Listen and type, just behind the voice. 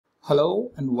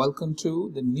Hello and welcome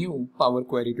to the new Power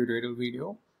Query tutorial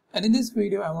video. And in this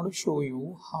video, I want to show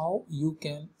you how you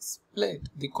can split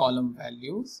the column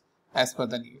values as per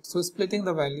the need. So splitting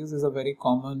the values is a very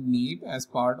common need as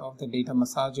part of the data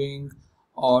massaging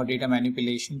or data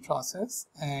manipulation process.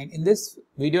 And in this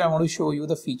video, I want to show you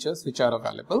the features which are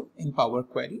available in Power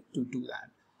Query to do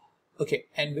that. Okay,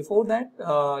 and before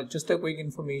that, just a quick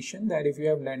information that if you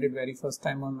have landed very first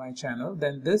time on my channel,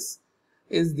 then this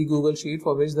is the Google Sheet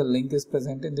for which the link is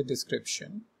present in the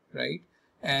description, right?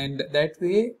 And that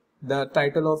way the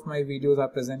title of my videos are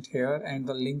present here and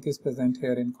the link is present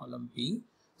here in column B.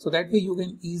 So that way you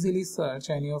can easily search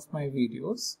any of my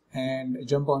videos and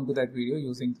jump onto that video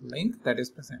using the link that is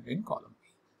present in column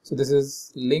B. So this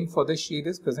is link for the sheet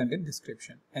is present in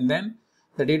description. And then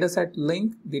the dataset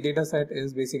link, the dataset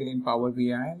is basically in Power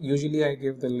BI. Usually I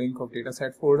give the link of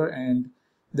dataset folder, and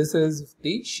this is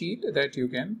the sheet that you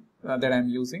can that I'm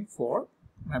using for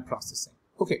my processing.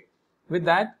 Okay, with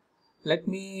that, let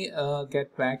me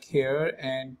get back here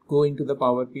and go into the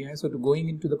Power BI. So to going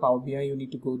into the Power BI, you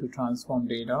need to go to transform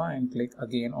data and click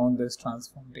again on this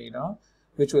transform data,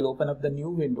 which will open up the new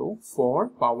window for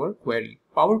Power Query.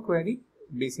 Power Query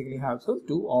basically helps us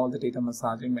do all the data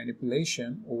massaging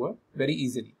manipulation over very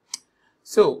easily.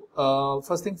 So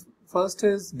first thing first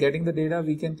is getting the data.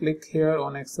 We can click here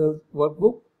on Excel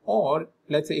workbook, or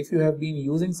let's say if you have been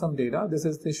using some data, this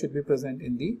should be present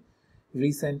in the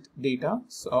recent data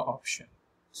option.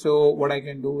 So what I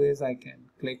can do is I can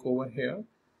click over here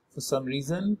for some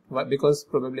reason, because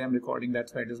probably I'm recording,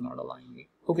 that's why it is not allowing me.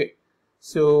 Okay,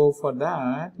 so for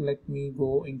that, let me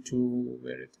go into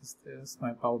where it is this,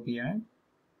 my Power BI.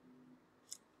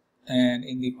 And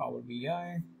in the Power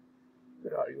BI,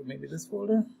 where are you? Maybe this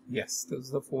folder? Yes, this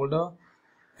is the folder.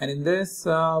 And in this,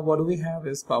 what do we have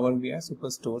is Power BI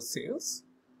Superstore Sales.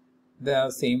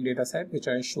 The same data set which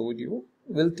I showed you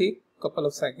will take a couple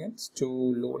of seconds to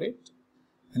load it.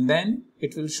 And then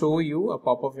it will show you a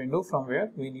pop-up window from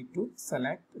where we need to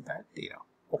select that data.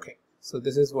 Okay, so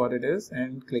this is what it is,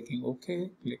 and clicking OK,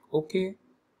 click OK,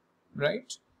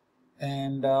 right?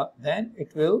 And then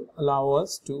it will allow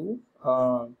us to,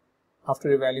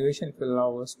 after evaluation, it will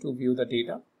allow us to view the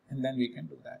data, and then we can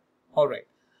do that. All right.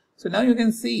 So now you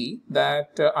can see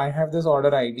that I have this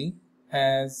order ID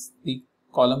as the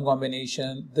column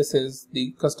combination. This is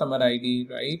the customer ID,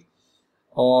 right?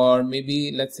 Or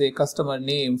maybe let's say customer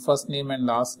name, first name and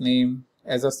last name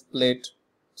as a split.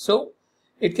 So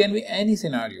it can be any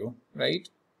scenario, right?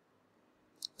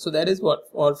 So that is what,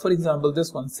 or for example,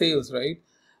 this one, sales, right?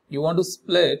 You want to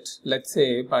split, let's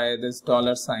say, by this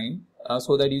 $sign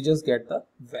so that you just get the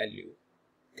value.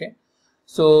 Okay.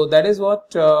 So that is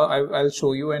what I'll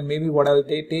show you, and maybe what I'll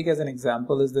take as an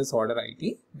example is this order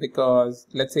ID, because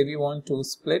let's say we want to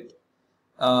split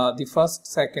the first,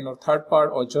 second or third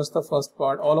part, or just the first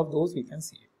part, all of those we can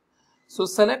see it. So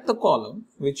select the column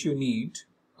which you need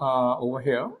over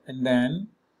here, and then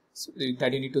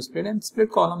that you need to split, and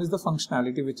split column is the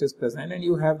functionality which is present, and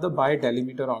you have the by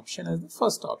delimiter option as the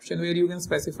first option, where you can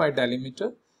specify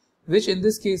delimiter, which in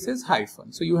this case is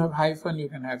hyphen. So you have hyphen, you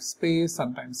can have space,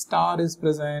 sometimes star is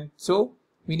present. So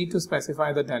we need to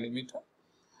specify the delimiter.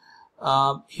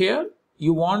 Here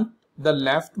you want the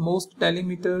leftmost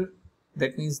delimiter,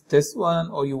 that means this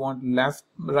one, or you want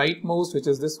rightmost, which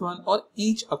is this one, or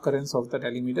each occurrence of the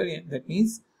delimiter. That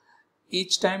means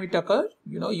each time it occurs,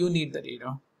 you need the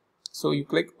data. So you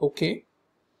click OK,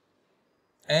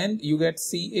 and you get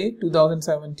CA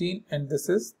 2017, and this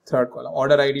is third column,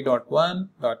 order ID .1,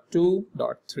 .2,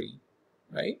 .3,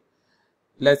 right?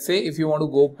 Let's say if you want to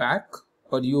go back,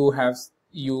 or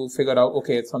you figure out,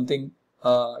 okay, something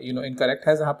incorrect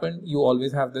has happened, you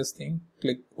always have this thing,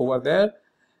 click over there,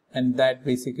 and that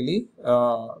basically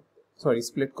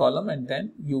split column, and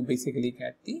then you basically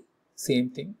get the same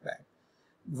thing back.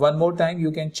 One more time,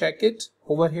 you can check it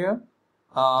over here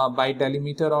by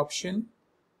delimiter option,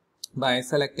 by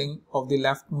selecting of the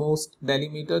leftmost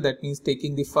delimiter, that means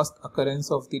taking the first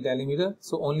occurrence of the delimiter.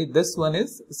 So only this one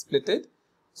is splitted.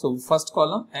 So first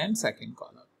column and second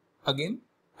column. Again,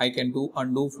 I can do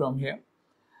undo from here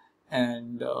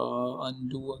and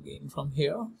undo again from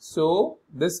here. So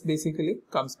this basically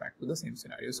comes back to the same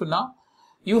scenario. So now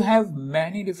you have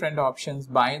many different options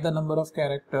by the number of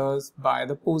characters, by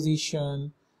the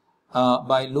position,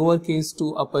 by lowercase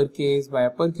to uppercase, by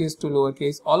uppercase to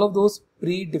lowercase, all of those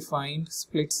predefined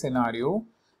split scenario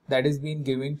that is being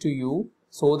given to you,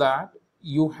 so that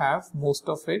you have most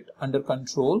of it under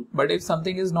control. But if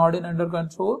something is not under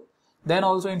control, then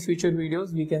also in future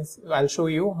videos I'll show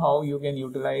you how you can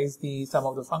utilize some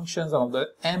of the functions, some of the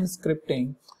M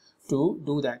scripting to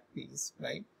do that piece,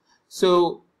 right?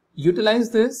 So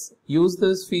utilize this, use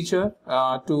this feature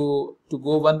to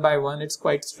go one by one. It's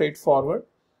quite straightforward,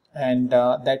 and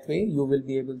that way you will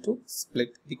be able to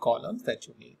split the columns that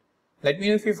you need. Let me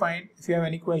know if you have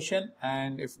any question,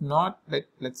 and if not,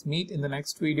 let's meet in the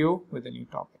next video with a new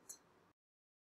topic.